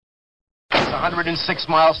106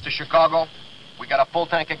 miles to Chicago. We got a full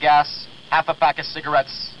tank of gas, half a pack of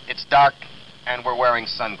cigarettes. It's dark, and we're wearing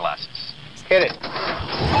sunglasses. Hit it.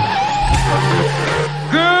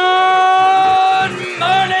 Good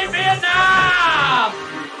morning, Vietnam!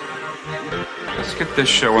 Let's get this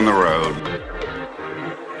show on the road.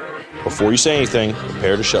 Before you say anything,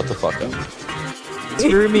 prepare to shut the fuck up.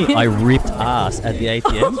 Screw me. I ripped ass at the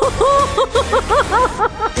ATM.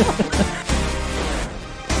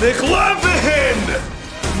 McLovin!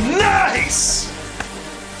 Nice!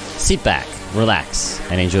 Sit back, relax,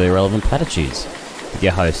 and enjoy Irrelevant Platitudes with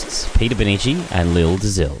your hosts Peter Benici and Lil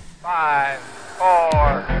Dazil. 5,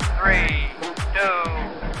 4, 3, 2,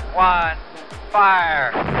 1,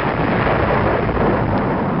 fire!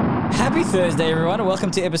 Happy Thursday, everyone, and welcome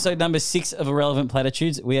to episode number 6 of Irrelevant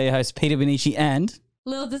Platitudes. We are your hosts Peter Benici and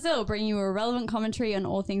Lil Dazil, bringing you a relevant commentary on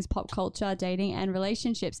all things pop culture, dating, and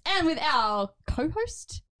relationships. And with our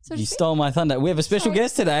co-host, so you stole my thunder. We have a special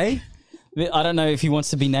guest today. I don't know if he wants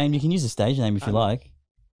to be named. You can use a stage name if you like.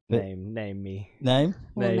 Name me. Name?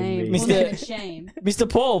 We'll name me. it shame. Mr.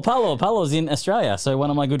 Paul Palo. Palo's in Australia. So one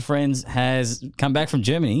of my good friends has come back from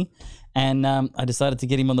Germany and I decided to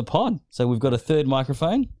get him on the pod. So we've got a third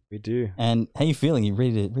microphone. We do. And how you feeling? You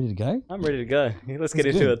ready to go? I'm ready to go. Let's get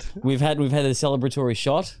into it. We've had a celebratory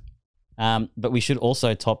shot. But we should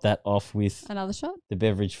also top that off with another shot, the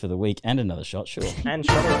beverage for the week, and another shot, sure. And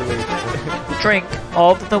shot of the week. Drink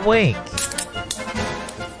of the week.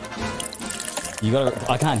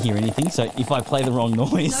 I can't hear anything, so if I play the wrong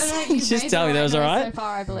noise, just tell me that was all right. So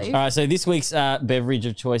far, I believe. All right, so this week's beverage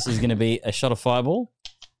of choice is going to be a shot of Fireball.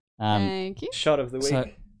 Thank you. Shot of the week. So,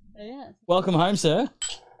 Yeah. welcome home, sir.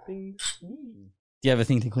 Bing. Do you have a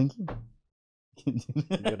thing to clink?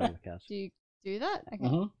 Good on the couch. Do you do that? Okay.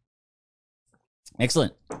 Mm-hmm.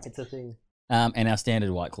 Excellent. It's a thing. And our standard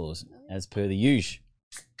White Claws, as per the usual.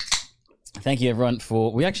 Thank you, everyone,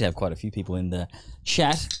 we actually have quite a few people in the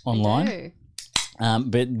chat online. We do.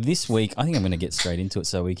 But this week, I think I'm going to get straight into it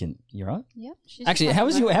so we can. You right? Yep. Actually, how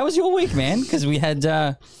was your week, man? Because we had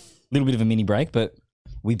a little bit of a mini break, but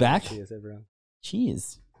we back. Cheers, everyone.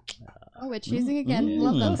 Cheers. Oh, we're choosing again.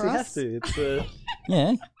 Love that for We us. have to. It's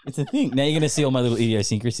Yeah, it's a thing. Now you're going to see all my little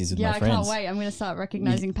idiosyncrasies with Yeah, my I friends. can't wait. I'm going to start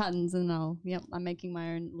recognizing patterns and I'm making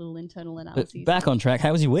my own little internal But analyses. back on track.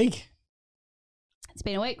 How was your week? It's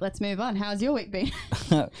been a week. Let's move on. How's your week been?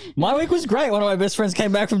 My week was great. One of my best friends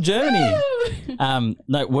came back from Germany.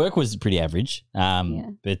 No, work was pretty average.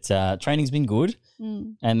 But training's been good.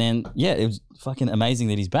 Mm. And then, it was fucking amazing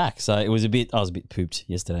that he's back. So I was a bit pooped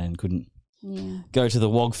yesterday and couldn't go to the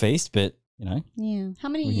WOG feast, but you know. Yeah. How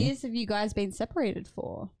many years have you guys been separated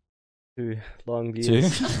for? 2 long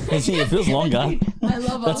years. 2? It feels longer. I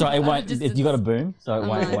love That's it. right. It won't. You got a boom, so it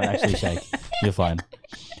won't actually shake. You're fine.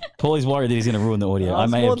 Paulie's worried that he's going to ruin the audio. I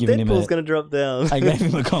may have given him Deadpool's going to drop down. I gave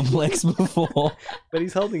him a complex before. But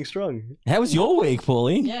he's holding strong. How was your week,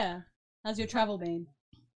 Paulie? Yeah. How's your travel been?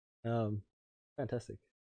 Fantastic.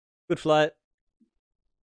 Good flight.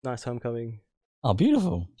 Nice homecoming. Oh,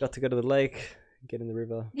 beautiful. Got to go to the lake, get in the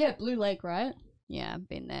river. Yeah, Blue Lake, right? Yeah, I've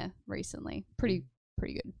been there recently. Pretty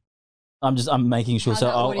good. I'm making sure. How's So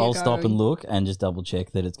that audio I'll stop and going? look and just double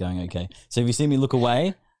check that it's going okay. So if you see me look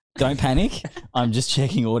away, don't panic. I'm just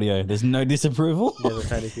checking audio. There's no disapproval. Never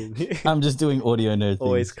panicking. I'm just doing audio nerd things.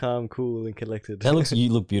 Always calm, cool, and collected. You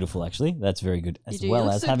look beautiful, actually. That's very good. As You do. well You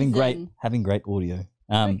look as super having zen. great audio.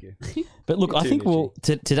 Thank you. But look, You I too, think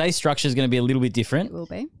Mitchie. today's structure is going to be a little bit It different. will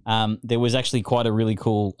be. There was actually quite a really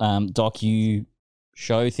cool docu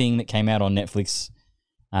show thing that came out on Netflix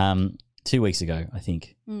 2 weeks ago, I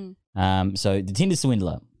think. Mm. So the Tinder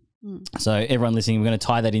Swindler. Mm. So everyone listening, we're going to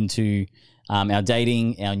tie that into our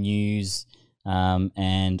dating, our news,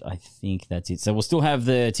 and I think that's it. So we'll still have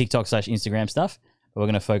the TikTok/Instagram stuff, but we're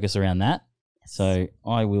going to focus around that. So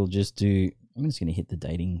I will just do. I'm just going to hit the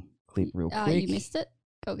dating clip real quick. You missed it.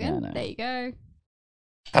 Go again. No. There you go.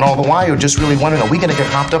 And all the while, you're just really wondering, are we going to get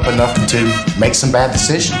hopped up enough to make some bad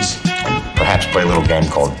decisions? Perhaps play a little game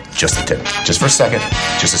called Just a Tip. Just for a second,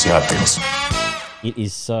 just to see how it feels. It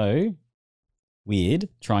is so weird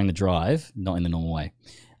trying to drive, not in the normal way.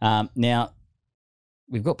 Now,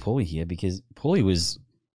 we've got Paulie here because Paulie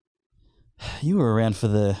you were around for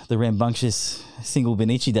the rambunctious single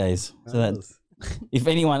Benici days. So that if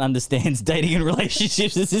anyone understands dating and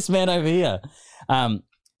relationships, it's this man over here.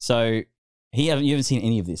 So you haven't seen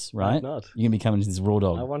any of this, right? I've not. You're going to be coming to this raw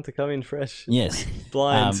dog. I want to come in fresh. Yes.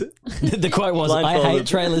 Blind. The quote was, I hate Blindfolded.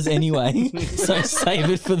 trailers anyway, so save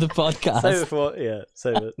it for the podcast. Save it for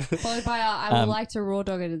save it. Followed by I would like to raw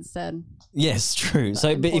dog it instead. Yes, true.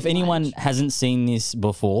 So, but if important anyone range. hasn't seen this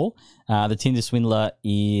before, the Tinder Swindler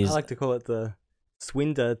is... I like to call it the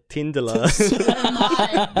Swinder Tindler.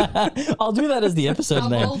 I'll do that as the episode How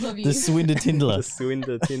name. bold of you. The Swinder Tindler. The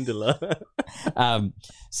Swinder Tindler.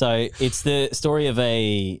 So it's the story of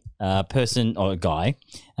a person or a guy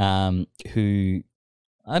who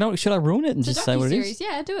should I ruin it and It's a just say what it is? docuseries.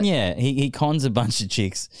 Yeah, do it. Yeah, he cons a bunch of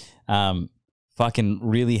chicks, fucking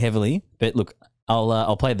really heavily. But look,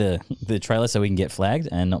 I'll play the trailer so we can get flagged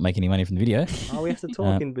and not make any money from the video. Oh, we have to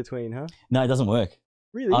talk in between, huh? No, it doesn't work.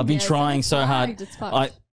 Really? I've been Yeah, trying it's so hard. flagged, it's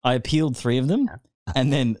fucked. I appealed 3 of them,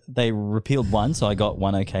 and then they repealed 1, so I got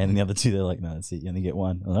 1 okay, and then the other 2 they're like, no, that's it, you only get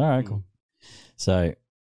 1. All right, cool. So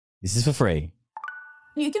this is for free.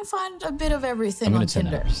 You can find a bit of everything I'm on gonna turn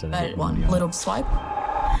Tinder, that up so they but get one audio. little swipe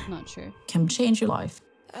Not true. can change your life.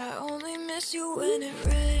 I only miss you when it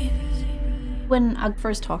rains. When I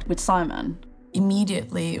first talked with Simon,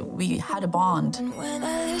 immediately we had a bond. And when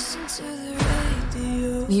I listen to the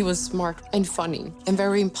radio. He was smart and funny and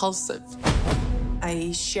very impulsive.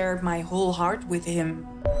 I shared my whole heart with him.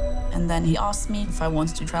 And then he asked me if I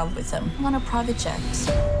wanted to travel with him on a private jet.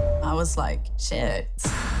 I was like, shit.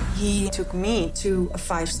 He took me to a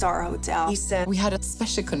 5-star hotel. He said We had a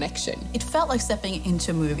special connection. It felt like stepping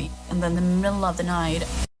into a movie. And then in the middle of the night,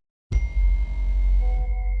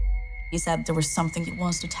 he said there was something he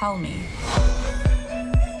wants to tell me.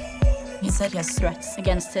 He said he has threats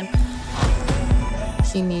against him.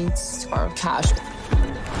 He needs our cash.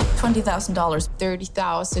 $20,000.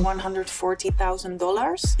 $30,000.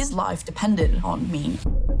 $140,000. His life depended on me.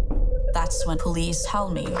 That's when police tell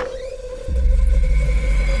me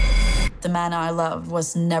the man I love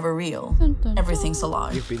was never real. Everything's a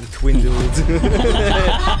lie. You've been twindled.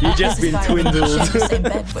 You've just been twindled. Shared the same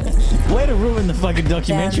bed with. Way to ruin the fucking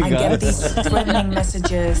documentary, Then I get guys. these threatening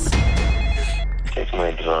messages. Take my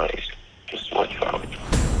advice. Just watch out.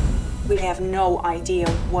 We have no idea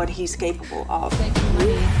what he's capable of.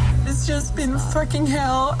 It's just been fucking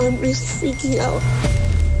hell. I'm just freaking out.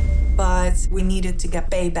 But we needed to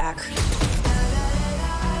get payback.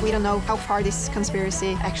 We don't know how far this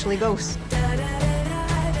conspiracy actually goes.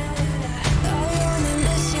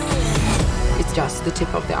 It's just the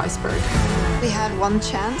tip of the iceberg. We had one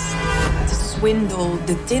chance. To swindle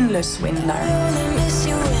the Tindler swindler.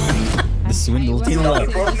 The Swindle Tindler.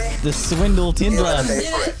 The Swindle Tindler.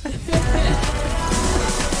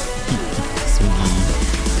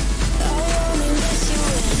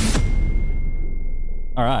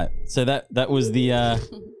 All right, so that was the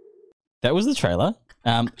trailer.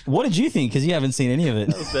 What did you think? Because you haven't seen any of it.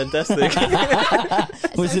 That was fantastic.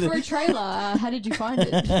 So for a trailer, how did you find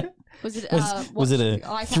it? Was it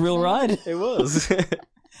a thrill ride? It was.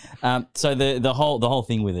 So the whole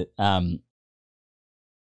thing with it.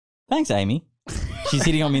 Thanks, Amy. She's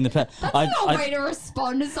hitting on me in the past. That's not a way to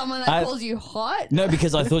respond to someone that calls you hot. No,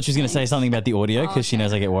 because I thought she was going to say something about the audio because she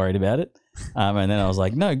knows I get worried about it. And then I was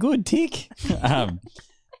like, no, good, tick.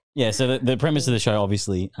 Yeah, so the premise of the show,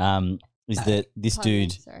 obviously, is that this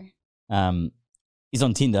dude is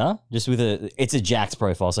on Tinder just with it's a Jack's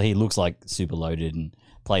profile, so he looks like super loaded and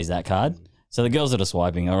plays that card. So the girls that are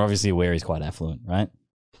swiping are obviously aware he's quite affluent, right?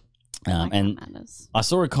 And I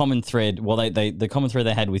saw a common thread. Well, the common thread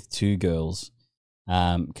they had with 2 girls,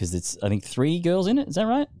 because it's I think 3 girls in it. Is that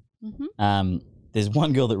right? Mm-hmm. There's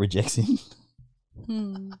one girl that rejects him.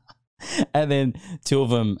 And then 2 of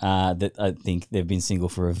them that I think they've been single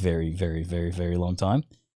for a very, very, very, very long time.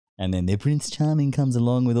 And then their Prince Charming comes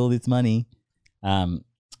along with all this money,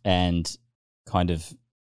 and kind of,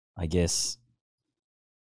 I guess,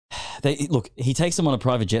 he takes them on a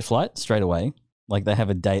private jet flight straight away. Like they have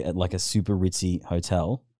a date at like a super ritzy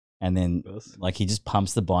hotel, and then like he just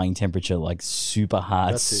pumps the buying temperature like super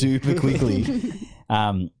hard, super quickly.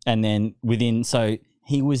 And then so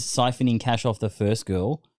he was siphoning cash off the first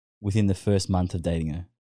girl within the first month of dating her.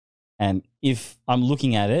 And if I'm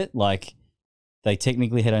looking at it, like they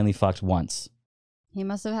technically had only fucked once. He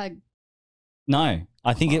must have had. No,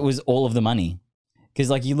 I think it was all of the money. Because,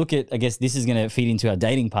 like, you look at, I guess this is going to feed into our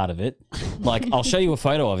dating part of it. Like, I'll show you a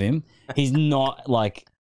photo of him. He's not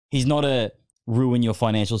a ruin your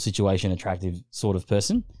financial situation attractive sort of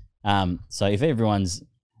person. So if everyone's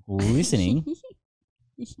listening,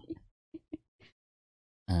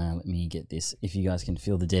 let me get this. If you guys can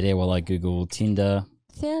feel the dead air while I Google Tinder.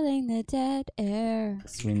 Feeling the dead air.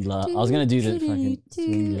 Swindler. I was going to do the fucking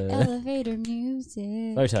swindler. Elevator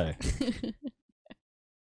music. Photo.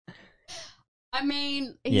 I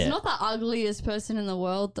mean, he's not the ugliest person in the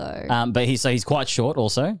world, though. But he's quite short,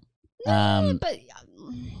 also. But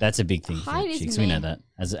that's a big thing for height chicks. is We know me.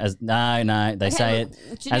 that. No, they say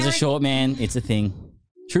look, it as a short man. It's a thing.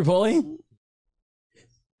 True, Paulie.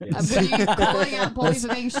 Were you calling out Paulie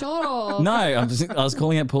for being short or? No, I was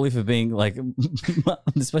calling out Paulie for being like,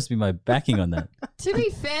 there's supposed to be my backing on that. To be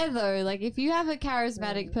fair though, like if you have a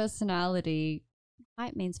charismatic personality,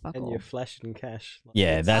 height means fuck And all. you're flashing cash.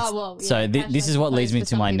 Yeah, that's so. This is what leads me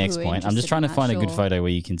to my next point. I'm just trying to find a good photo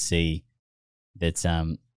where you can see that.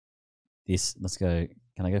 This. Let's go.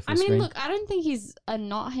 Can I go full screen? Look, I don't think he's a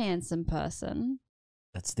not handsome person.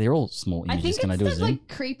 They're all small I images. think Can I it's do a the zoom? like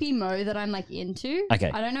creepy mo that I'm like into.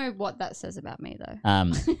 Okay. I don't know what that says about me though.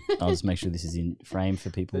 I'll just make sure this is in frame for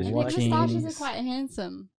people I think watching. moustaches are quite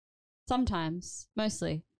handsome. Sometimes,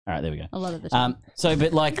 mostly. All right, there we go. A lot of the time. So,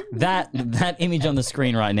 but like that image on the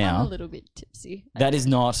screen right I'm now, a little bit tipsy. that is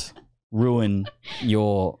not ruin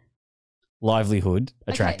your livelihood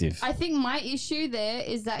attractive. Okay, I think my issue there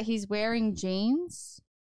is that he's wearing jeans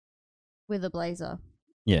with a blazer.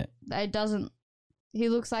 Yeah. It doesn't. He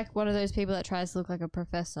looks like one of those people that tries to look like a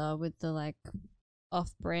professor with the like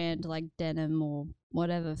off-brand like denim or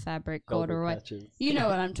whatever fabric corduroy. You know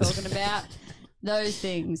what I'm talking about. Those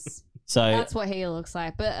things. So that's what he looks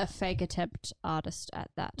like, but a fake attempt artist at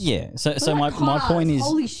that. Yeah. So Look at my Connor. point is,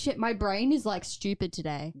 holy shit, my brain is like stupid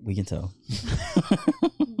today. we can tell.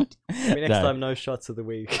 Maybe next No. time, no shots of the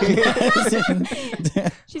week. She's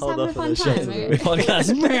Hold having a off fun on the shots time. of the okay? week. Podcast.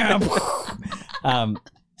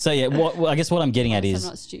 So yeah, I guess what I'm getting at I'm is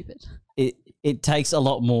not stupid. it takes a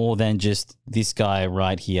lot more than just this guy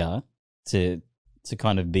right here to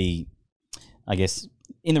kind of be, I guess,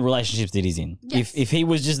 in the relationships that he's in. Yes. If he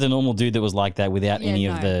was just the normal dude that was like that without Yeah, any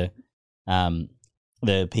no. of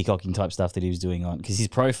the peacocking type stuff that he was doing on, because his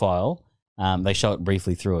profile, they show it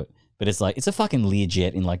briefly through it, but it's like it's a fucking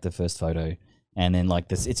Learjet in like the first photo, and then like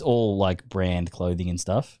this, it's all like brand clothing and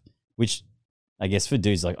stuff, which I guess for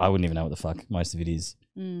dudes like I wouldn't even know what the fuck most of it is.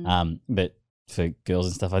 But for girls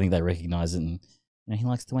and stuff, I think they recognize it, and he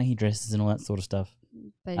likes the way he dresses and all that sort of stuff.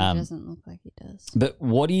 But he doesn't look like he does. But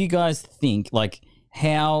what do you guys think? Like,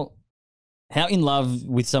 how in love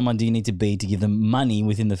with someone do you need to be to give them money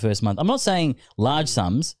within the first month? I'm not saying large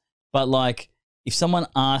sums, but like if someone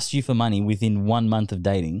asked you for money within 1 month of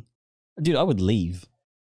dating, dude, I would leave.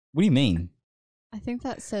 What do you mean? I think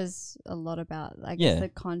that says a lot about, I Yeah. guess, the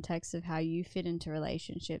context of how you fit into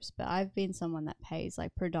relationships. But I've been someone that pays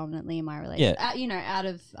like predominantly in my relationship. Out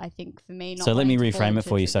of, I think for me, not So let me wanting to fall reframe it into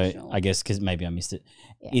for you. So traditional- I guess because maybe I missed it,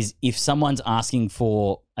 Yeah. is if someone's asking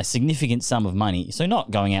for a significant sum of money, so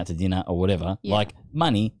not going out to dinner or whatever, Yeah. like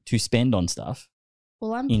money to spend on stuff.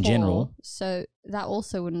 well, I'm in poor, general. so that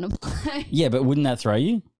also wouldn't apply. Yeah, but wouldn't that throw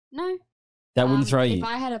you? No, That wouldn't throw you. If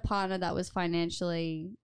I had a partner that was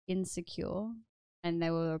financially insecure and they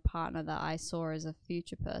were a partner that I saw as a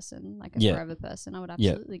future person, like a Yeah. forever person, I would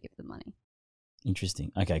Yeah. absolutely give them money.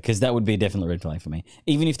 Interesting. Okay, because that would be a definite red flag for me.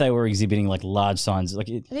 Even if they were exhibiting like large signs, like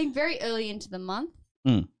it, I think very early into the month,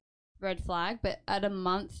 Mm. red flag, but at a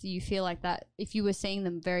month, you feel like that if you were seeing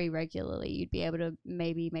them very regularly, you'd be able to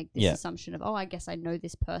maybe make this Yeah. assumption of, oh, I guess I know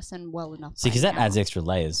this person well enough. see, because right that now. adds extra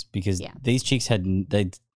layers. Because Yeah. these chicks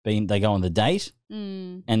they go on the date,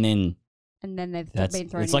 Mm. and then And then they've that's been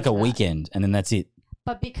thrown it's like a into that. weekend, and then that's it.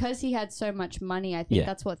 But because he had so much money, I think Yeah.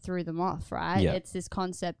 that's what threw them off, right? Yeah. It's this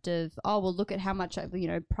concept of, oh, well, look at how much,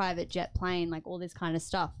 private jet plane, like all this kind of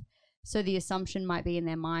stuff. So the assumption might be in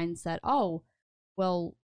their minds that, oh,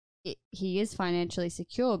 well, he is financially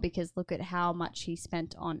secure because look at how much he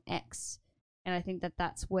spent on X. And I think that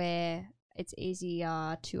that's where it's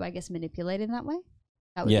easier to, I guess, manipulate in that way.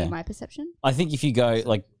 That would Yeah. be my perception. I think if you go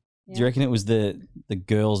like, do you Yeah. reckon it was the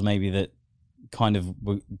girls maybe that kind of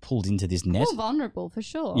were pulled into this net? More vulnerable for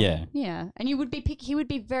sure. Yeah. Yeah. And he would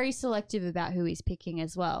be very selective about who he's picking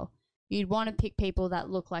as well. You'd want to pick people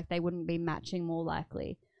that look like they wouldn't be matching more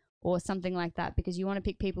likely or something like that, because you want to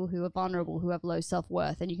pick people who are vulnerable, who have low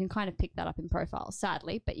self-worth, and you can kind of pick that up in profiles,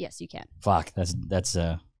 sadly, but yes, you can. Fuck, that's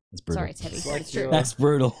brutal. Sorry, it's heavy, but it's true. That's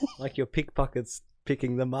brutal. Like your pickpockets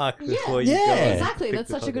picking the mark Yeah, before you go. and exactly. pick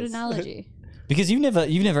That's the such a good pockets. analogy. Because you've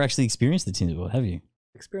never actually experienced the Tinder board, have you?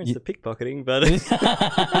 Experienced the pickpocketing, but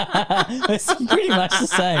It's pretty much the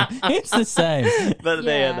same. It's the same. but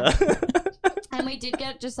Yeah. they And we did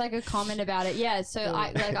get just like a comment about it. Yeah, so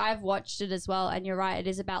I've watched it as well, and you're right, it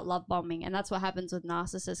is about love bombing, and that's what happens with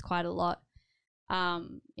narcissists quite a lot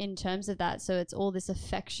in terms of that. So it's all this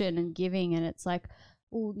affection and giving, and it's like,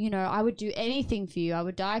 oh, I would do anything for you, I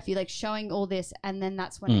would die for you, like showing all this, and then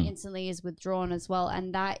that's when it instantly is withdrawn as well.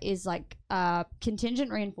 And that is like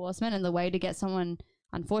contingent reinforcement, and the way to get someone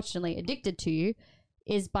unfortunately addicted to you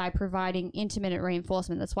is by providing intermittent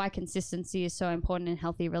reinforcement. That's why consistency is so important in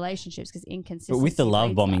healthy relationships, because inconsistency. But with the love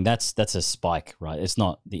breeds bombing, that. that's a spike, right? It's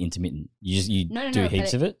not the intermittent. You No, do but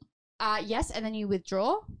heaps of it. Yes, and then you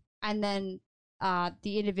withdraw, and then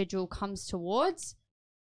the individual comes towards,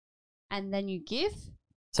 and then you give.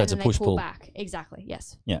 So it's a and then they pull push-pull. back. Exactly.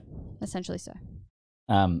 Yes. Yeah. Essentially so.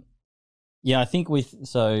 Yeah, I think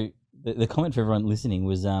the comment for everyone listening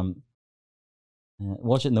was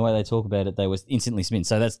watch it and the way they talk about it, they were instantly smitten.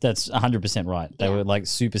 So that's 100% right. They were like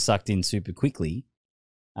super sucked in super quickly.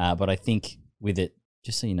 But I think with it,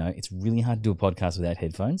 just so you know, it's really hard to do a podcast without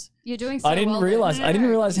headphones. You're doing so I didn't well. realize. I didn't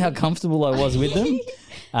realize how comfortable I was with them.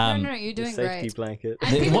 No, you're doing safety great. blanket.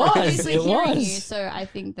 And It people are was, obviously it hearing was. you, so I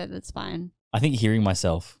think that it's fine. I think hearing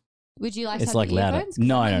myself. Would you like It's to have like the louder. earphones? 'Cause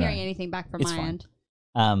No, I'm no, not no. hearing anything back from It's my fine.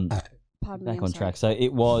 end. Pardon me, I'm on sorry. track. So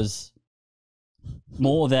it was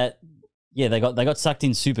more that they got sucked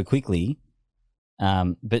in super quickly,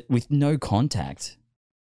 but with no contact,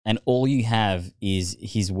 and all you have is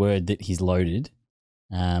his word that he's loaded.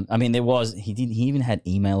 I mean, he even had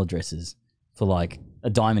email addresses for like a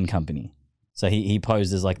diamond company. So he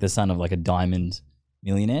posed as like the son of like a diamond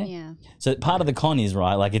millionaire. Yeah. So part of the con is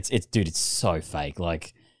right, like it's so fake,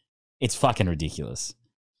 like it's fucking ridiculous.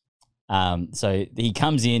 So he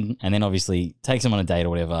comes in and then obviously takes him on a date or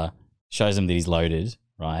whatever, shows him that he's loaded,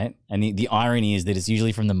 right? And the irony is that it's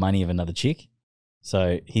usually from the money of another chick.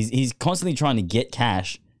 So he's constantly trying to get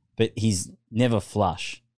cash, but he's never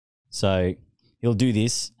flush. So he'll do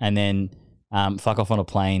this and then fuck off on a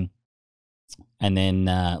plane and then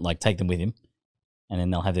like take them with him. And then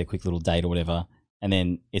they'll have their quick little date or whatever. And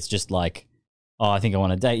then it's just like, oh, I think I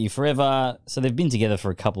want to date you forever. So they've been together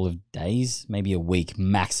for a couple of days, maybe a week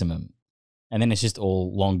maximum. And then it's just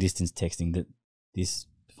all long distance texting that this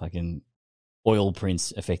fucking oil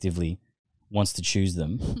prince effectively wants to choose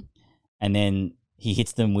them. And then he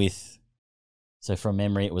hits them with, so from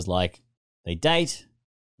memory, it was like they date,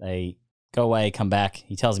 they go away, come back.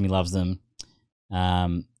 He tells them he loves them.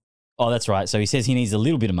 Oh, that's right. So he says he needs a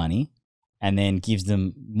little bit of money and then gives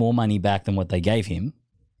them more money back than what they gave him.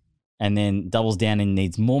 And then doubles down and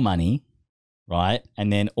needs more money, right?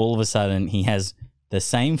 And then all of a sudden he has the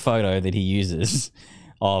same photo that he uses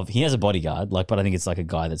of, he has a bodyguard, like, but I think it's like a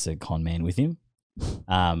guy that's a con man with him, who's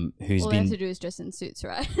All they been. have to do is dress in suits,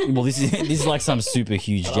 right? Well, this is like some super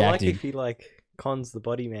huge I jack like dude. if he like cons the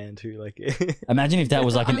body man too. Like, Imagine if that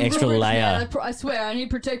was like an I'm extra ruined, layer. man. I swear, I need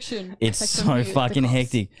protection. It's Like so from the fucking cops,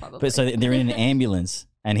 hectic. probably. But so they're in an ambulance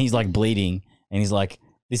and he's like bleeding and he's like,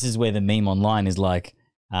 this is where the meme online is like,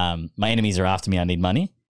 my enemies are after me, I need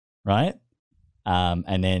money, right?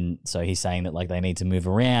 And then so he's saying that like they need to move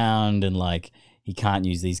around and like he can't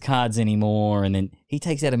use these cards anymore. And then he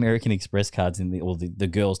takes out American Express cards or the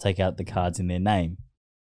girls take out the cards in their name.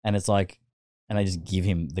 And it's like, and they just give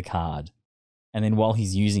him the card. And then while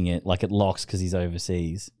he's using it, like it locks because he's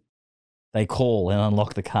overseas. They call and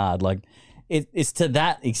unlock the card. Like it's to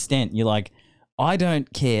that extent. You're like, I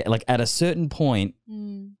don't care. Like at a certain point,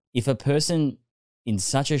 if a person in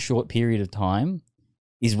such a short period of time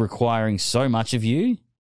is requiring so much of you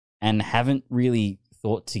and haven't really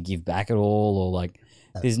thought to give back at all, or like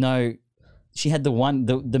there's no, she had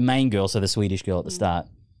the main girl, so the Swedish girl at the start,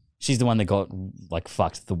 she's the one that got like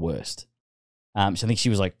fucked the worst. So I think she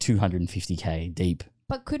was like 250K deep.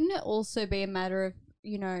 But couldn't it also be a matter of,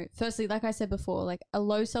 you know, firstly, like I said before, like a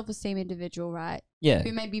low self-esteem individual, right? Yeah.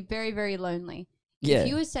 Who may be very, very lonely. Yeah. If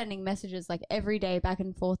you were sending messages like every day back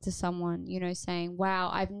and forth to someone, you know, saying, wow,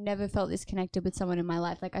 I've never felt this connected with someone in my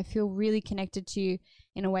life. Like I feel really connected to you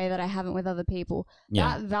in a way that I haven't with other people.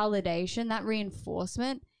 Yeah. That validation, that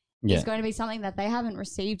reinforcement Yeah. is going to be something that they haven't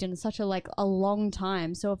received in such a long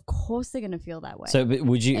time. So of course they're going to feel that way. So, but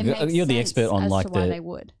would you? It makes You're the sense expert on as like to why they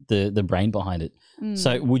would. the brain behind it.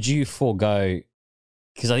 So, Mm. would you forego?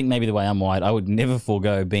 Because I think maybe the way I'm wired, I would never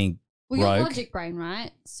forego being Well, you're broke. logic brain,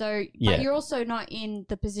 right? So, Yeah. but you're also not in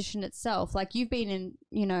the position itself. Like you've been in,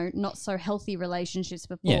 you know, not so healthy relationships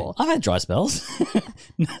before. Yeah, I've had dry spells.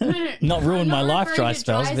 No, Not ruined my life, referring dry to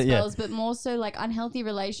spells, but yeah. but more so like unhealthy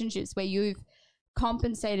relationships where you've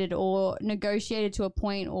compensated or negotiated to a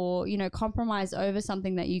point or, you know, compromised over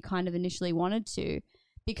something that you kind of initially wanted to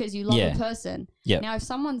because you love Yeah. a person. Yep. Now, if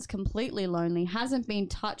someone's completely lonely, hasn't been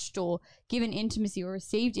touched or given intimacy or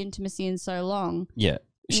received intimacy in so long, Yeah,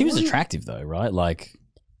 she was Wouldn't- attractive though, right? Like,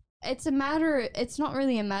 it's not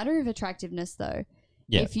really a matter of attractiveness though.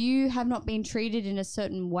 Yeah. If you have not been treated in a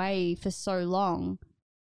certain way for so long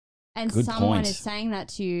and Good someone point. is saying that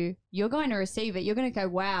to you, you're going to receive it. You're going to go,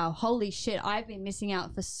 wow, holy shit, I've been missing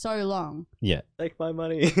out for so long. yeah, take my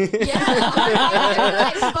money. I'd be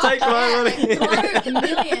like, fuck Take my yeah, money. throw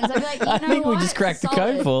millions. I'd be like, you I know think we what? just cracked the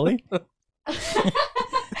Solid. code, Paulie.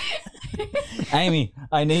 Amy,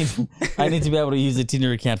 I need to be able to use a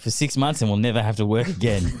Tinder account for 6 months and we'll never have to work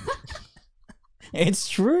again. It's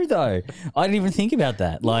true though. I didn't even think about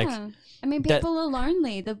that. Like, Yeah. I mean, that- people are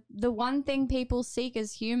lonely. The one thing people seek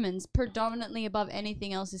as humans, predominantly above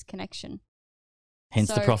anything else, is connection. hence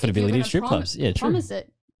So the if you're profitability gonna of strip clubs. Yeah, true. Promise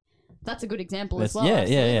it. That's a good example as well. Yeah.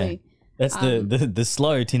 absolutely. That's the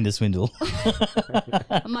slow Tinder swindle.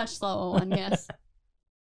 A much slower one, yes.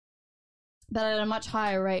 But at a much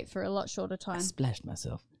higher rate for a lot shorter time. Splashed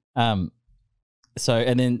myself.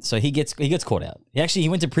 So he gets caught out. He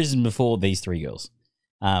went to prison before these three girls.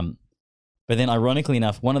 But then ironically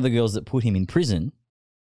enough, one of the girls that put him in prison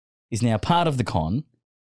is now part of the con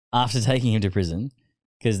after taking him to prison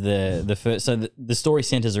because the story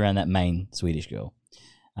centers around that main Swedish girl.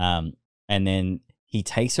 And then he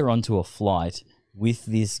takes her onto a flight with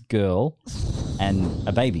this girl and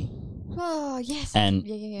a baby. Oh, yes. And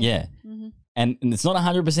yeah. Mm-hmm. And it's not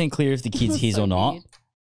 100% clear if the kid's his So or not. weird.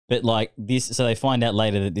 But like this, so they find out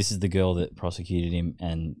later that this is the girl that prosecuted him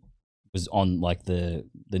and was on like the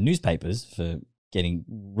newspapers for getting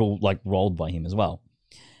rolled by him as well.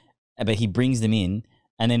 But he brings them in,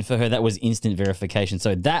 and then for her that was instant verification.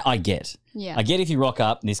 So that I get. Yeah. I get if you rock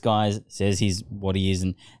up, this guy says he's what he is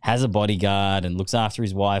and has a bodyguard and looks after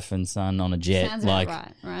his wife and son on a jet. Sounds like about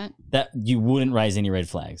right? that, you wouldn't raise any red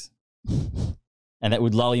flags, and that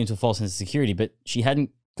would lull you into a false sense of security. But she hadn't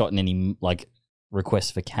gotten any like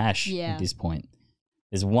requests for cash Yeah. at this point.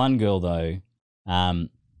 There's one girl though.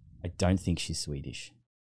 I don't think she's Swedish.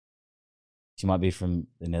 She might be from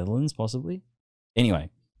the Netherlands, possibly. Anyway,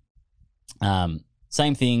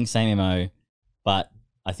 same thing, same MO, but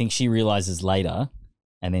I think she realizes later,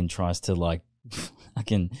 and then tries to like,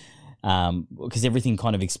 because everything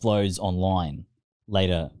kind of explodes online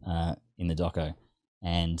later in the doco,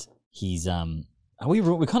 and he's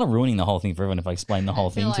we're kind of ruining the whole thing for everyone if I explain the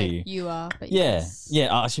whole I feel thing to like you. you are, but Yeah, yes.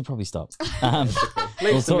 yeah. I should probably stop.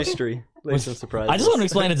 Leave some mystery. Leave some surprises. I just want to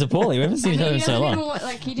explain it to Paulie. We haven't seen each other in so long.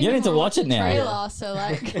 You You need to watch it now. Trailer, so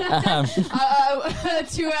like a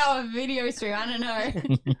 2-hour video stream. I don't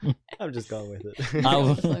know. I'm just going with it.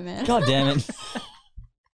 Man. God damn it!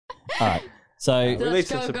 All right, so we leave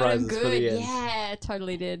some Got him surprises for the end. Yeah,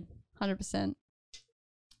 totally did. 100%.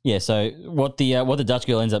 yeah, so what the Dutch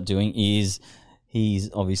girl ends up doing is he has a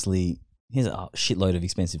shitload of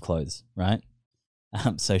expensive clothes, right?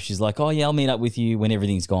 So she's like, "Oh yeah, I'll meet up with you when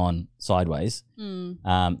everything's gone sideways."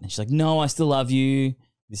 And she's like, "No, I still love you."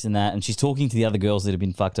 This and that, and she's talking to the other girls that have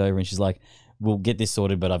been fucked over, and she's like, "We'll get this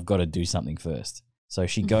sorted, but I've got to do something first." So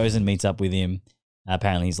she goes and meets up with him.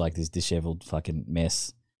 Apparently, he's like this disheveled fucking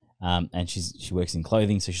mess. And she works in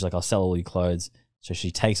clothing, so she's like, "I'll sell all your clothes." So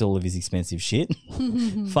she takes all of his expensive shit,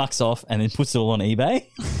 fucks off, and then puts it all on eBay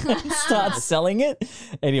and starts selling it.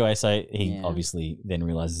 Anyway, so he obviously then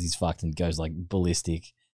realizes he's fucked and goes like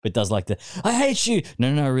ballistic, but does like "I hate you." No,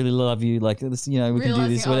 I really love you. Like this, we can do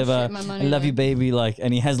this, Realizing, whatever. shit, my money, I love you, baby. Like,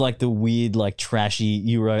 and he has like the weird, like trashy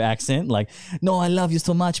Euro accent. Like, "No, I love you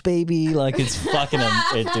so much, baby." Like, it's fucking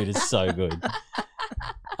dude. It's so good.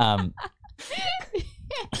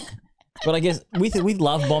 But I guess with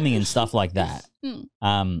love bombing and stuff like that,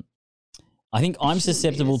 I think I'm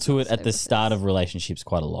susceptible to it at the start of relationships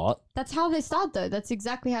quite a lot. That's how they start, though. That's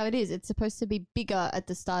exactly how it is. It's supposed to be bigger at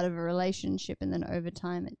the start of a relationship, and then over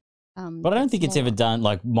time, it. But I don't think it's ever done.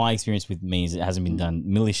 Like my experience with me is it hasn't been done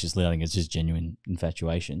maliciously. I think it's just genuine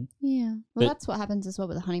infatuation. Yeah, well, that's what happens as well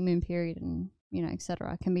with the honeymoon period, and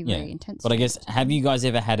etc. It can be very intense. But I guess have you guys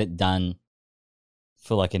ever had it done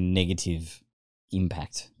for like a negative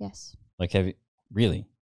impact? Yes. Like have you really?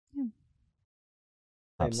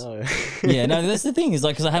 I know. Yeah, no, that's the thing is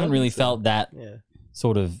like because I haven't really felt that Yeah.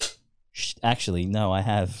 sort of. Actually, no, I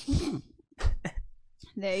have.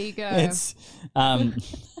 There you go. It's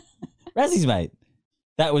Razzie's mate.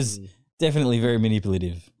 That was definitely very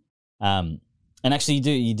manipulative. And actually,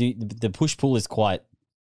 you do the push pull is quite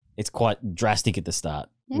drastic at the start.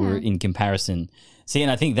 Where in comparison, see,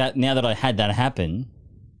 and I think that now that I had that happen,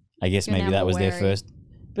 I guess You're maybe now that was wary. their first.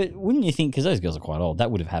 But wouldn't you think, because those girls are quite old, that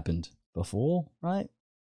would have happened before, right?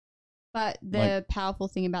 But the powerful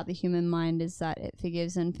thing about the human mind is that it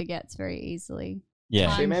forgives and forgets very easily. Yeah.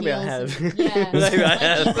 Time See, maybe I heals have. and- yeah. Maybe I Like,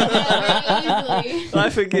 have. you forget very easily. I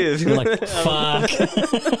forgive. You're like, fuck.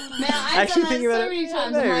 Man, I've Actually done that thinking so about it, many yeah,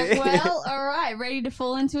 times. I'm maybe. like, well, all right, ready to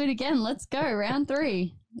fall into it again. Let's go, round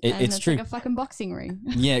 3. And It's true. like a fucking boxing ring.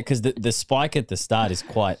 Yeah, because the spike at the start is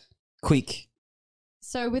quite quick.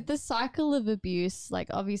 So with the cycle of abuse, like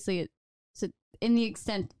obviously to the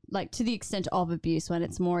extent of abuse when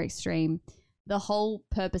it's more extreme, the whole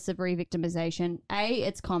purpose of re-victimization,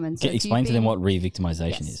 it's common. So if you've Explain to them been- what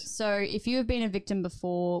re-victimization Yes. is. So if you have been a victim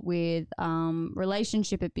before with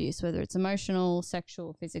relationship abuse, whether it's emotional,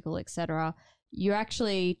 sexual, physical, etc., you're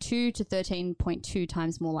actually 2 to 13.2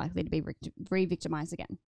 times more likely to be re-victimized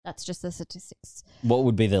again. That's just the statistics. What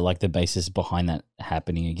would be the basis behind that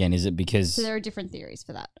happening again? Is it because... So there are different theories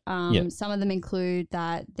for that. Yep. Some of them include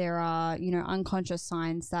that there are, unconscious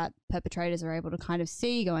signs that perpetrators are able to kind of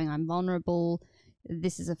see going, I'm vulnerable.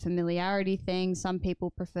 This is a familiarity thing. Some people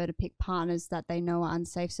prefer to pick partners that they know are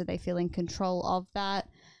unsafe so they feel in control of that.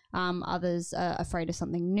 Others are afraid of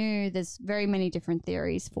something new. There's very many different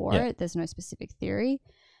theories for it. There's no specific theory.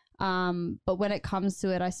 But when it comes to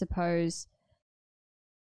it, I suppose...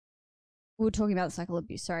 We were talking about the cycle of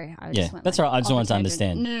abuse. Sorry. That's all right. I just wanted to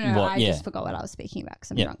understand. No. I just forgot what I was speaking about because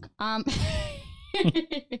I'm drunk.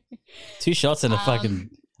 2 shots and a fucking...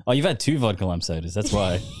 Oh, you've had 2 vodka lime sodas. That's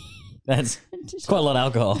why. That's quite a lot of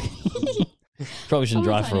alcohol. Probably shouldn't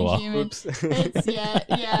drive for a while. Oops.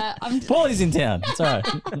 Yeah. Paulie's in town. It's all right.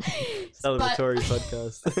 Celebratory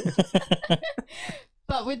podcast.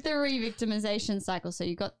 But with the re-victimization cycle, so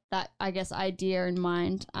you got that, I guess, idea in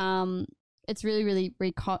mind. It's really,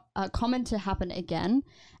 really common to happen again.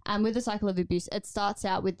 And with the cycle of abuse, it starts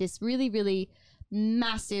out with this really, really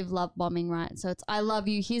massive love bombing, right? So it's, I love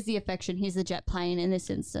you, here's the affection, here's the jet plane in this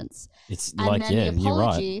instance. It's and like, then the you're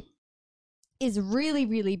apology right. is really,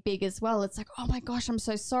 really big as well. It's like, oh my gosh, I'm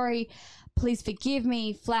so sorry. Please forgive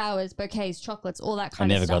me. Flowers, bouquets, chocolates, all that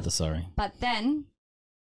kind of stuff. I never got the sorry. But then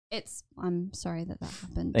it's, I'm sorry that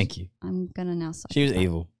happened. Thank you. I'm going to now say she was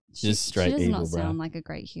evil. Just straight evil, bro. She does not sound like a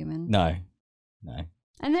great human. No.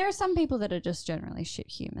 And there are some people that are just generally shit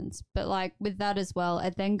humans. But like with that as well,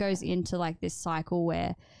 it then goes into like this cycle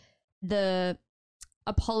where the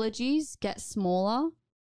apologies get smaller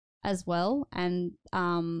as well. And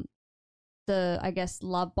the, I guess,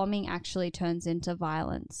 love bombing actually turns into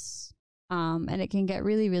violence. And it can get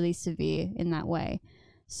really, really severe in that way.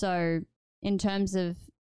 So in terms of,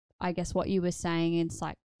 I guess, what you were saying, it's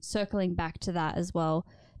like circling back to that as well.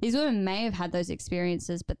 These women may have had those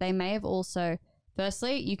experiences, but they may have also...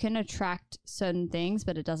 Firstly, you can attract certain things,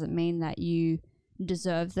 but it doesn't mean that you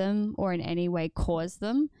deserve them or in any way cause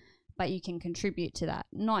them, but you can contribute to that.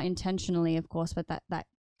 Not intentionally, of course, but that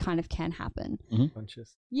kind of can happen.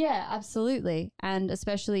 Conscious. Yeah, absolutely. And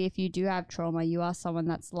especially if you do have trauma, you are someone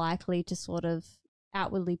that's likely to sort of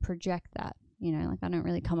outwardly project that. You know, like I don't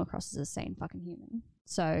really come across as a sane fucking human.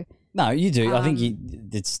 So... No, you do. I think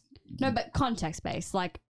it's... No, but context-based.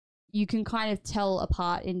 Like, you can kind of tell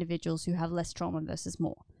apart individuals who have less trauma versus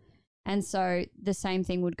more. And so the same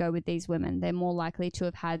thing would go with these women. They're more likely to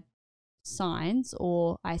have had signs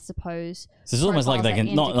or, I suppose... So it's almost like they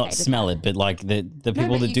can not smell it, but like the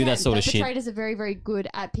people that do that sort of shit... Perpetrators are very, very good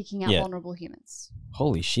at picking out vulnerable humans.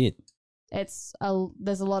 Holy shit. There's a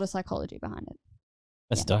lot of psychology behind it.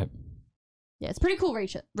 That's dope. Yeah, it's pretty cool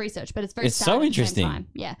research, but it's very sad so at the interesting. same time.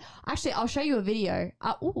 Yeah. Actually, I'll show you a video.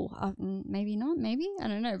 Maybe not, maybe. I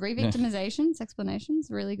don't know. Re-victimizations,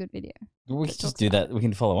 explanations, really good video. We can just do that. We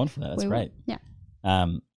can follow on from that. That's great. Yeah.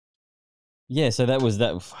 Yeah, so that was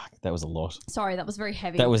that. Fuck, that was a lot. Sorry, that was very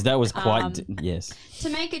heavy. That was quite, yes. To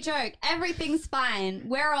make a joke, everything's fine.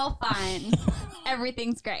 We're all fine.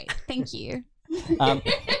 Everything's great. Thank you. But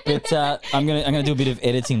I'm gonna do a bit of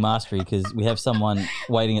editing mastery because we have someone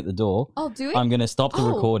waiting at the door. Oh, do we? I'm gonna stop the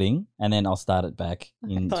recording and then I'll start it back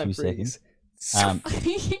in 2 seconds. To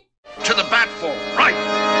the battle, right?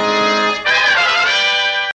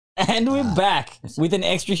 And we're back with an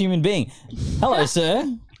extra human being. Hello, sir.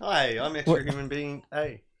 Hi, I'm extra human being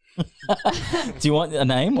A. Do you want a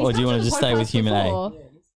name or do you want to just stay with human A?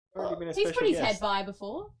 He's put his head by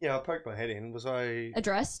before. Yeah, I poked my head in. Was I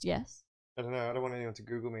addressed? Yes. I don't know. I don't want anyone to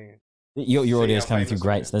Google me. Your audio is coming through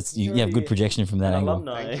great. So that's you have good projection from that angle.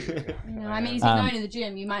 No, I mean, he's been known in the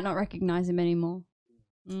gym. You might not recognize him anymore.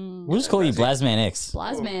 We'll just call you Blazman X.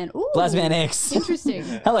 Blazman. Ooh. Blazman X. Interesting.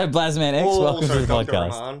 Hello, Blazman X. Welcome to the Dr.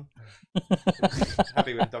 podcast.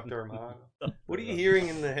 Happy with Dr. Rahman. What are you hearing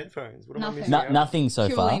in the headphones? What am I Nothing. missing out? Nothing so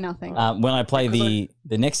Purely far. nothing. When I play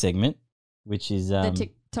the next segment, which is The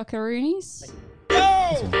TikTokeroonies.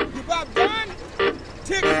 Yo, you got done?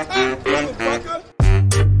 TikTok, motherfucker.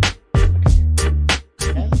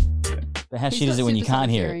 how He's shit is got it when you super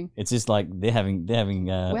can't hear hearing. it? It's just like they're having.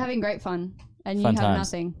 We're having great fun, and you fun have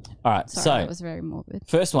times. nothing. All right, Sorry, so that was very morbid.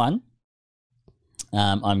 first one.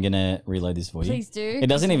 I'm gonna reload this for you. Please do. It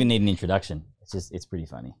doesn't even need an introduction. It's pretty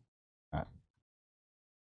funny. All right.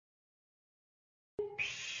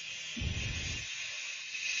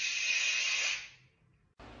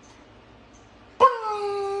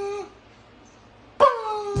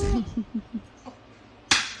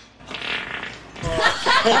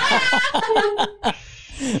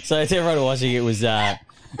 So to everyone watching, it was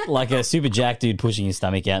like a super jack dude pushing his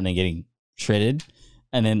stomach out and then getting shredded,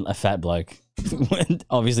 and then a fat bloke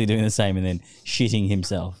obviously doing the same and then shitting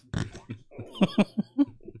himself.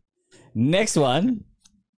 Next one.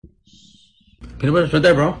 Peanut butter's right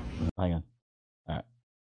there, bro. Hang on. All right.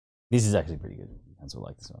 This is actually pretty good. That's what I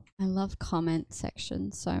like this one. I love comment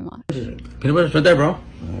section so much. Peanut butter's right there, bro.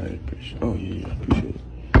 I appreciate. Oh yeah, I appreciate it.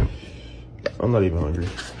 I'm not even hungry.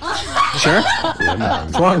 Sure? Yeah, I'm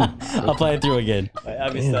not hungry. What's wrong? I'll play it through again. I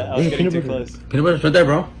missed that. I was getting too close. Peanut butter's right there,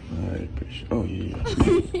 bro. I appreciate. Oh yeah.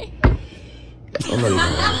 I'm not even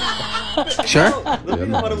hungry. Sure? Yeah,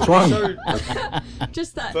 I'm not. What's wrong?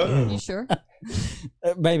 Just that. You sure?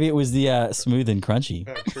 Maybe it was the smooth and crunchy.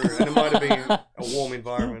 True, and it might have been a warm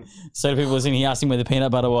environment. So people was in here asking where the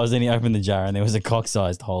peanut butter was, then he opened the jar and there was a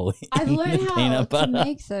cock-sized hole I've in learned the how peanut to butter.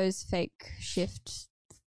 make those fake shift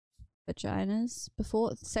vaginas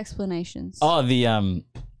before sexplanations. Oh, the You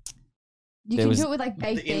there can was- do it with like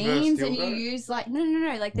baked The inverse beans, and dildo? you use like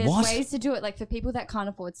no. Like there's What? ways to do it. Like for people that can't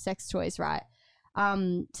afford sex toys, right?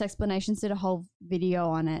 Sexplanations did a whole video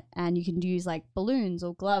on it, and you can use like balloons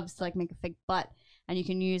or gloves to like make a fake butt, and you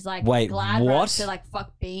can use like Wait, Glad what? wrap to like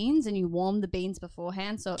fuck beans, and you warm the beans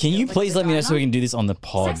beforehand. So it Can you feels like please let me know so we vagina. can do this on the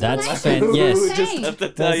pod? Sex That's relations. yes. Ooh, Just have to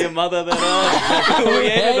tell your mother that we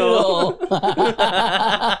ate it all.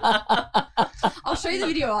 I'll show you the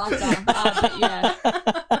video after. But yeah,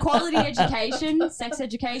 quality education, sex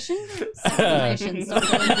education, sexplanations.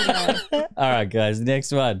 All right, guys.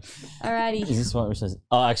 Next one. Alrighty. Is this one? Which says,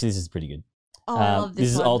 oh, actually, this is pretty good. Oh, I love this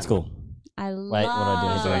is one. old school. I love. Wait, what do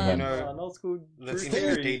I do? So you Hang on. know An old school the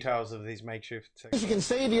intricate details of these makeshift sex. You can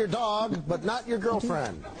say to your dog, but not your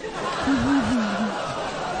girlfriend.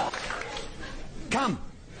 Come.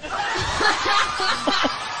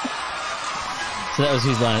 So that was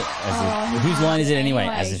whose line? Whose line is it anyway?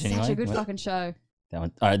 As if anyway. Such a good What? fucking show. That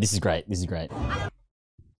one. All right, this is great. This is great.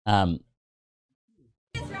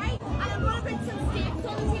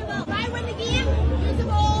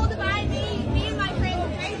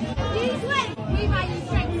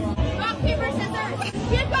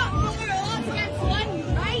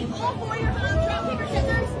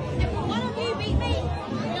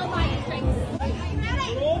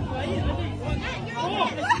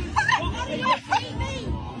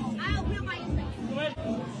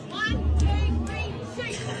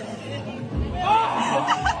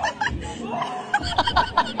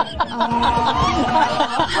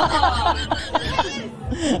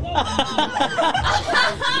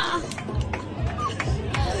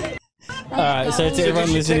 All right, so to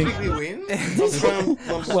everyone listening, Technically win.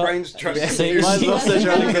 I'm strange trying to see, Mine's also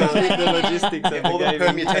trying to complete the logistics of all the the game.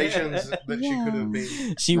 permutations that she could have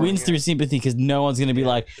been. she wins through sympathy because no one's going to be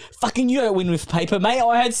like, "Fucking you don't win with paper, mate.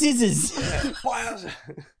 I had scissors."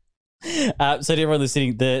 So to everyone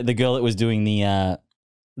listening, the girl that was doing the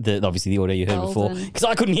obviously the audio you heard before, Golden. because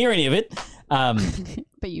I couldn't hear any of it,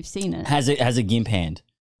 But you've seen it. has a gimp hand,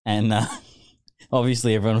 and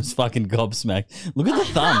obviously everyone was fucking gobsmacked. Look at the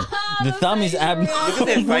thumb. The thumb is abnormal. Look at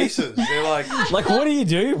their faces. They're like, Like, what do you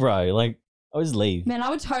do, bro? Like, I just leave. Man, I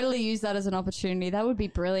would totally use that as an opportunity. That would be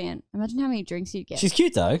brilliant. Imagine how many drinks you'd get. She's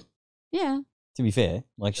cute though. Yeah. To be fair,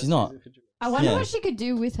 like she's not. I wonder Yeah. what she could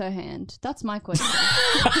do with her hand. That's my question.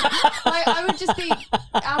 I would just be,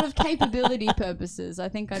 out of capability purposes, I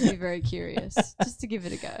think I'd be very curious. Just to give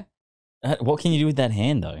it a go. What can you do with that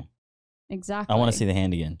hand though? Exactly. I want to see the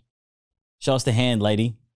hand again. Show us the hand,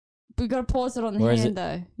 lady. We got to pause it on the Where is hand, it?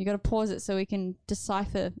 though. You got to pause it so we can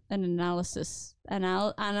decipher an analysis.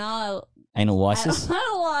 Anal Wysis?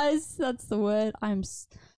 Analyze. That's the word.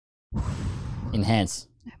 Enhance.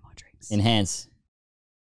 No more drinks. Enhance.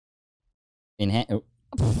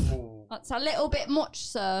 That's a little bit much,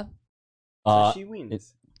 sir. She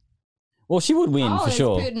wins. Well, she would win for it's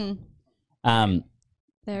sure. Putin.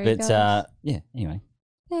 There he But goes. yeah. Anyway,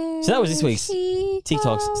 so that was this week's she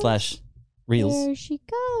TikToks goes. / Reels. There she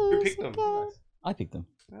goes. who picked them? I picked them.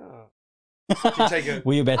 Oh. You take a...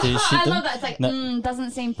 Were you about to shit I them? love that. It's like, No.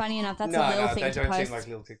 doesn't seem funny enough. That's no, a little no, thing they to don't post. seem like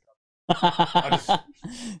little TikToks.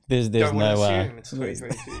 There's Don't no want to assume it's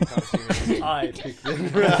 2022. You can't assume I picked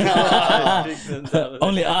them. I picked them.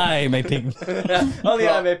 Only I may pick. Only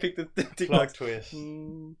I may pick the Plug TikTok. twist.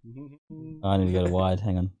 I need to go to wide.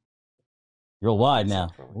 Hang on. You're all wide now.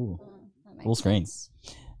 Ooh. Full screen.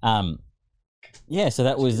 Yeah, so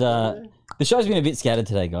that was the show's been a bit scattered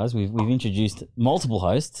today, guys. We've introduced multiple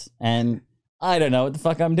hosts, and I don't know what the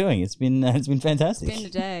fuck I'm doing. It's been fantastic. It's been a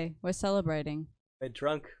day. We're celebrating. They're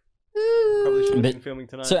drunk. Probably should have But- been filming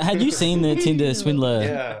tonight. So, had you seen the Tinder swindler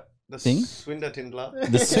Yeah. The thing? Swinder Tindler.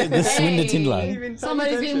 The Swindler Tindler.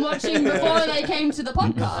 Somebody's been watching before they came to the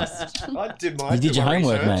podcast. I did my You did your my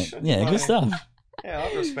homework, research. mate. Yeah, good stuff. Yeah,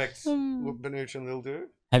 I respect what Banuch and Lil do.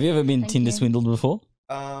 Have you ever been Thank Tinder you. swindled before?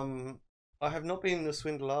 I have not been the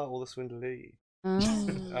swindler or the swindlee.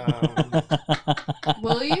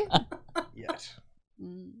 Will you?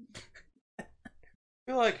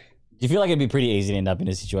 feel like Do you feel like it'd be pretty easy to end up in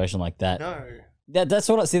a situation like that? no. That's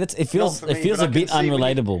what I see. It feels Not for me, a but I bit can see when you-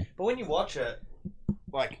 unrelatable. But when you watch it,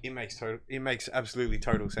 like it makes absolutely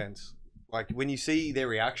total sense. Like when you see their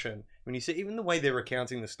reaction, when you see even the way they're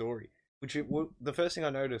recounting the story, the first thing I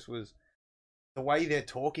noticed was the way they're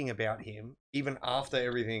talking about him, even after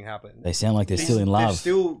everything happened. They sound like they're still in love.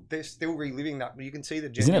 They're still reliving that. But you can see the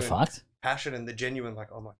Isn't genuine it fucked? passion and the genuine like,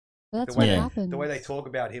 oh my. That's the way what they, happens. The way they talk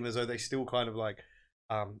about him as though they still kind of like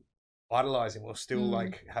idolize him or still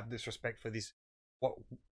like have this respect for this what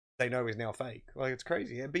they know is now fake. Like it's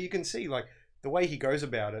crazy. Yeah? But you can see like the way he goes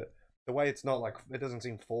about it, the way it's not like it doesn't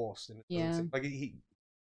seem forced. And it doesn't seem, like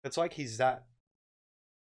it's like he's that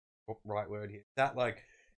right word here. That like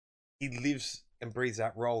he lives and breathes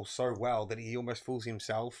that role so well that he almost fools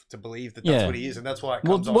himself to believe that that's what he is, and that's why it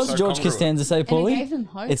comes off What's so George congruent. Costanza say, Paulie? gave him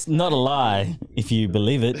hope, It's not a lie if you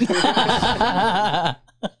believe it.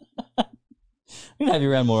 We can have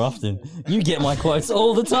you around more often. You get my quotes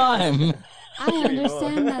all the time. I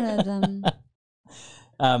understand none of them.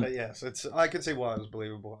 But yes, I can see why it was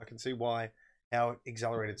believable. I can see how it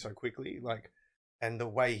accelerated so quickly. Like, and the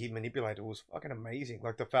way he manipulated it was fucking amazing.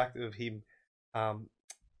 Like the fact of him,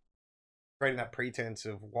 creating that pretense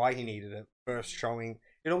of why he needed it, first showing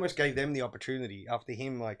it almost gave them the opportunity after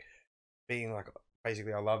him like being like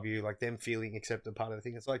basically I love you, like them feeling accepted part of the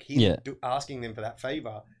thing. It's like he asking them for that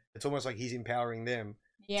favor. It's almost like he's empowering them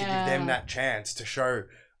to give them that chance to show,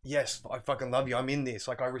 yes, I fucking love you. I'm in this.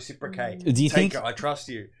 Like I reciprocate. Do you think it. I trust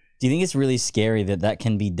you. Do you think it's really scary that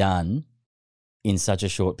can be done in such a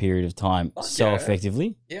short period of time so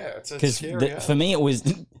effectively? Yeah, it's scary. For me, it was,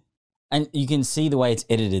 and you can see the way it's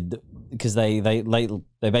edited because they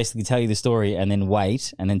basically tell you the story and then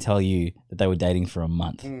wait and then tell you that they were dating for a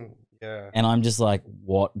month. Yeah, and I'm just like,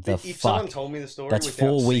 what the fuck? If someone told me the story, that's without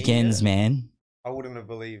 4 weekends, man. I wouldn't have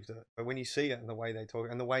believed it. But when you see it and the way they talk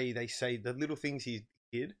and the way they say the little things he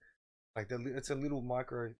did, like it's a little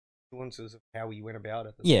micro influences of how he went about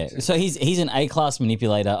it. Yeah, so he's an A-class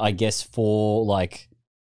manipulator, I guess, for like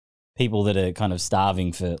people that are kind of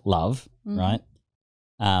starving for love, right?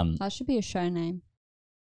 That should be a show name.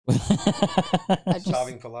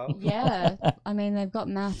 Starving for love. Yeah, I mean they've got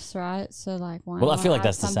maths, right? So like, why? Well, I not feel like have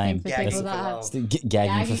that's the something same. for people That's that have-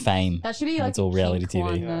 gagging for fame. That should be like That's all reality Kink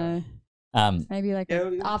TV. One, though. Maybe like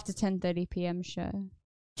after 10:30 p.m. show.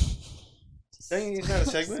 Don't you use that a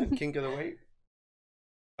segment? Kink of the week.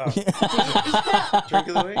 Oh. Drink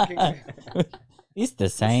of the week. Kink of the week. It's the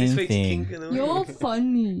same week's thing. Kink of the week? You're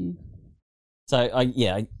funny. So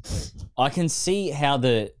I can see how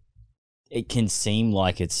it can seem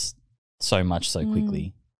like it's so much so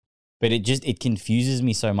quickly, but it confuses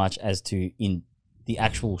me so much as to in the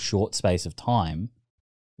actual short space of time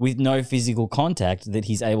with no physical contact that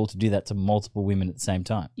he's able to do that to multiple women at the same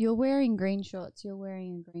time. You're wearing green shorts, you're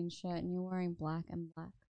wearing a green shirt, and you're wearing black and black.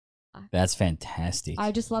 That's fantastic.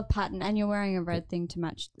 I just love pattern, and you're wearing a red thing to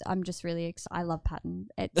match. I'm just really excited. I love pattern.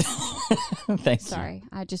 Thank Sorry,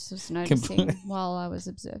 I just was noticing while I was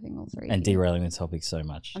observing all three. And derailing the topic so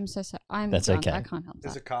much. I'm so sorry. I'm That's drunk. okay. I can't help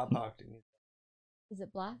There's that. a car parked in here. Is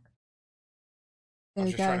it black? I There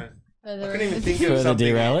was we just trying go. to. I Further couldn't even in. think of Further something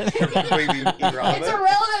derail it. completely irrelevant. It's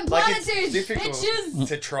irrelevant Like, platitudes, it's difficult bitches.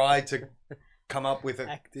 to try to come up with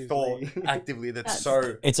a thought actively that's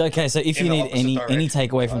so. It's okay. So if in you the need any opposite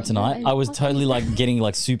takeaway from tonight, I was totally like getting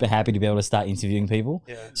like super happy to be able to start interviewing people.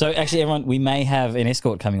 Yeah. So actually, everyone, we may have an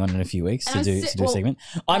escort coming on in a few weeks to And do a segment.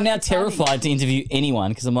 I'm now terrified to interview anyone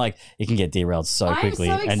because I'm like, it can get derailed so I'm quickly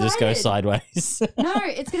so and just go excited. sideways. No,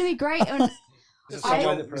 it's gonna be great. And Is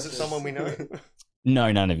it someone we know?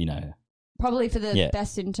 No, none of you know her. probably for the Yeah.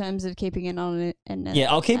 best in terms of keeping it on it. And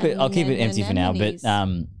Yeah, I'll keep it empty for now. But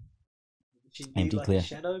empty like clear. a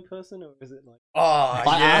shadow person, or is it like? Oh,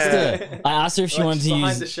 I asked her if she Like wanted to behind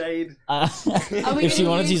use the shade. Are we if she gonna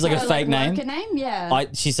wanted to use like a her, fake name. worker name? Yeah.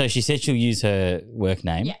 She said she'll use her work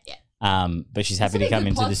name. Yeah. But she's happy to come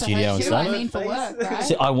into the studio and stuff. I mean, for work, right?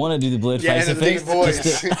 So I want to do the blurred Yeah, face and the deep effect. voice.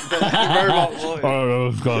 just to- The robot voice.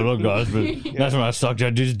 Oh, God, look, guys, but that's when I sucked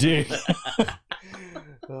out his dick.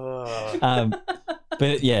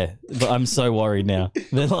 But yeah, but I'm so worried now.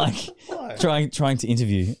 They're like trying to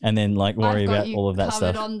interview and then like worry I've got about you all of that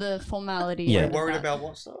covered stuff. on the formality. Yeah. of Worried that. about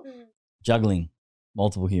what stuff? Juggling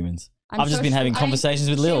multiple humans. I'm I've just sure been she- having conversations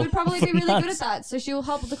with Lil. She would probably be for really good at months. that, so she'll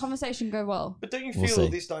help the conversation go well. But don't you We'll feel see.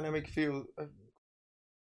 this dynamic feel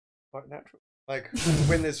quite natural? Like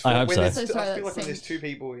when there's I hope when so. there's, So sorry, I feel like that's when there's synced. two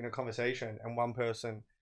people in a conversation and one person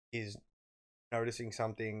is noticing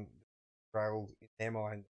something railed in their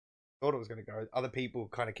mind, thought it was going to go. Other people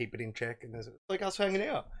kind of keep it in check, and there's like us hanging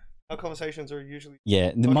out. Our conversations are usually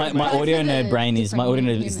my audio for nerd the brain is my audio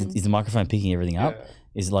different nerd is humans. the microphone picking everything up. Yeah.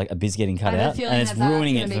 Is like a bit's getting cut I have out, a feeling and it's that's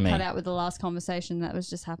ruining gonna it be for me. cut out with the last conversation that was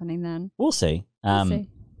just happening then. We'll see. We'll see.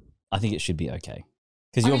 I think it should be okay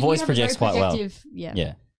because I your mean, you voice have a very projects quite well. projective- Yeah.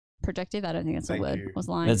 Yeah. Projective? I don't think that's Thank a word. you. I was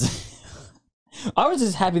lying. That's. I was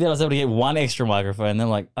just happy that I was able to get one extra microphone, and then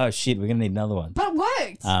like, oh shit, we're gonna need another one. But it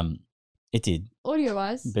worked. It did, Audio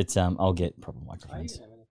wise. but I'll get proper microphones.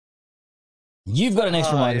 You've got an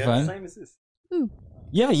extra microphone. Same as this.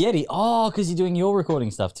 You have a Yeti. Oh, because you're doing your recording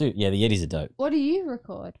stuff too. Yeah, the Yetis are dope. What do you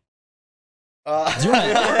record? Do you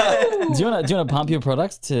want to pump your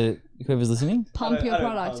products to whoever's listening? Pump your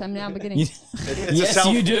product. I'm now beginning. Yes,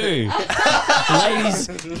 you do. Ladies,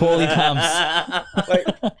 Paulie pumps.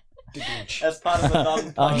 As part of the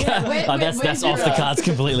non. That's off the cards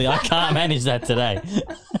completely. I can't manage that today.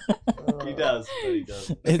 He does, but he does.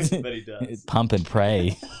 But he does. It's pump and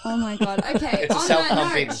pray. Oh my god. Okay. It's a On that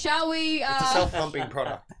self-pumping. note, shall we? It's a self-pumping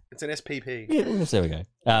product. It's an SPP. Yeah, there we go.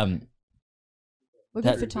 We're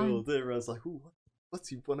good for time. Everyone's like, ooh, what's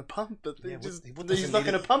he want to pump? But Yeah, he's not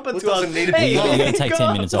going to pump it what to us. doesn't need to be You're pumped? going to take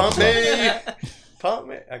 10 minutes off. Pump me! Pump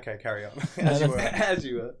me! Okay, carry on. As you were. As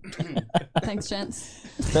you were. Thanks, gents.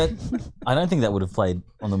 But I don't think that would have played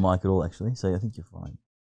on the mic at all, actually. So I think you're fine.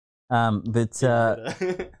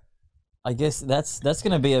 I guess that's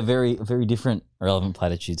going to be a very, very different Irrelevant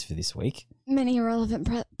Platitudes for this week. Many irrelevant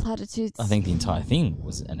platitudes. I think the entire thing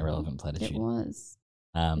was an irrelevant platitude. It was.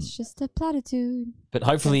 Um, It's just a platitude. But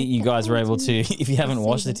hopefully you guys were able to, if you haven't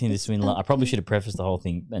watched the Tinder Swindler, I probably should have prefaced the whole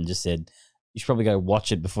thing and just said, you should probably go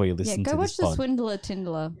watch it before you Yeah, listen go to watch this the pod. Swindler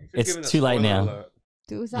Tindler. It's too late now.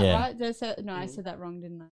 Was that Yeah. right? No, I said that wrong,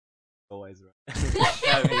 didn't I? Always right.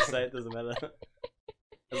 However you say it, doesn't matter.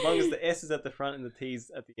 As long as the S is at the front and the T's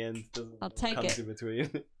at the end, doesn't I'll take comes it. in between.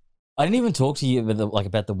 I didn't even talk to you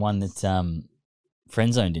about the one that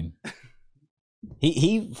friend zoned him.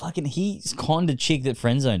 He's conned a chick that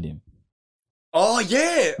friend zoned him. Oh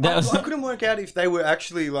yeah, That I couldn't work out if they were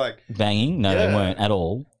actually like Banging? No, Yeah. they weren't at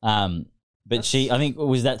all. But I think it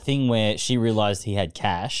was that thing where she realized he had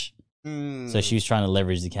cash, so she was trying to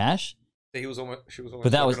leverage the cash. She was almost.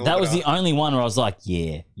 But that was working all the up. only one where I was like,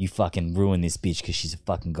 yeah, you fucking ruined this bitch because she's a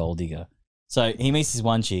fucking gold digger. So he meets this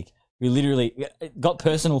one chick who literally it got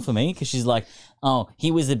personal for me because she's like, oh,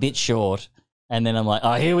 he was a bit short, and then I'm like,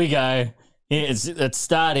 oh, here we go, it's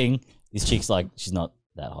starting. This chick's like, she's not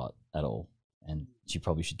that hot at all, and she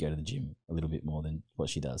probably should go to the gym a little bit more than what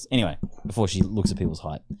she does. Anyway, before she looks at people's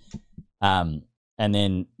height, and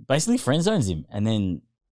then basically friend zones him, and then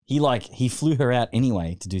he flew her out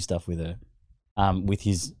anyway to do stuff with her, with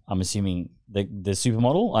his, I'm assuming the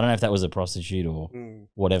supermodel. I don't know if that was a prostitute or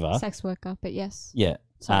whatever. Sex worker, but yes. Yeah.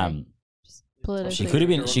 Sorry. Just politically.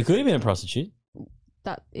 She could have been a prostitute.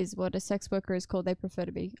 That is what a sex worker is called. They prefer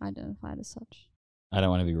to be identified as such. I don't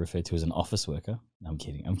want to be referred to as an office worker. No, I'm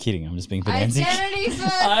kidding. I'm just being pedantic. Identity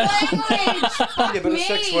first language. Yeah, but a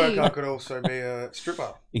sex worker could also be a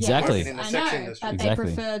stripper. Exactly. Working in the I sex know, industry. but Exactly.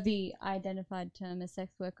 they prefer the identified term as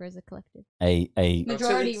sex worker as a collective. A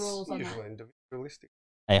Majority It's rules on usually that. individualistic.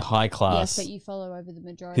 a high class. Yes, but you follow over the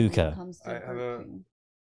majority when Hookah. it comes to I have a grouping.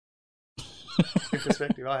 good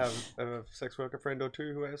perspective. I have a sex worker friend or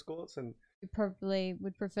two who are escorts, and You probably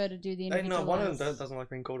would prefer to do the no, individual. one of them doesn't like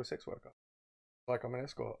being called a sex worker. Like I'm an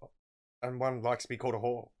escort, and one likes to be called a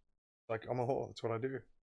whore. Like I'm a whore. That's what I do.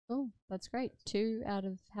 Oh, that's great. 2 out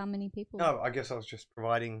of how many people? No, I guess I was just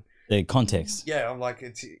providing The context. Yeah, I'm like,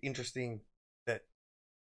 it's interesting that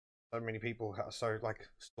so many people are so like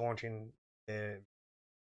staunch in their.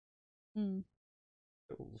 Mm.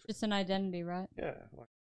 Just an identity, right? Yeah, like,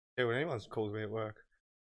 yeah. When anyone calls me at work,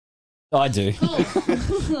 Oh, I do.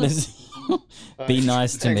 Be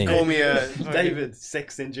nice to me. Call me a David,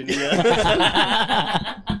 sex engineer. All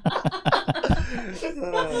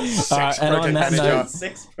right, and on that note,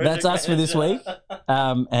 that's us for this week.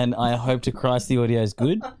 And I hope to Christ the audio is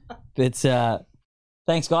good. But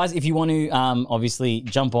thanks, guys. If you want to obviously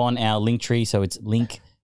jump on our link tree, so it's link.tree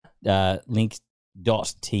 /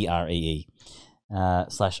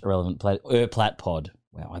 irrelevant plat pod.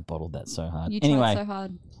 Wow, I bottled that so hard. You anyway, tried so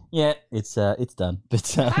hard. yeah, it's done.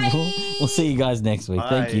 But we'll see you guys next week.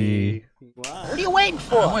 Thank you. What are you waiting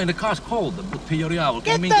for? I'm waiting. The car's cold. The Pioria will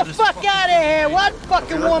Get the fuck out of here! What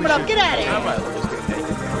fucking warm it up? Get out of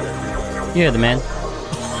here! You heard the man.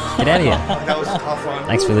 Get out of here. That was a tough one.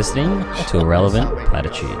 Thanks for listening to Irrelevant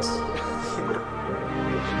Platitudes.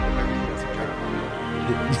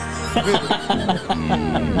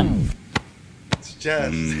 It's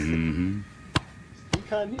just. You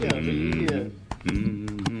can't hear, but you hear.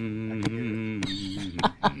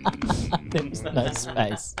 There's no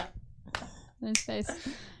space. No space.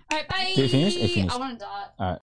 All right, bye. Did it finish? It finished. I want to die. All right.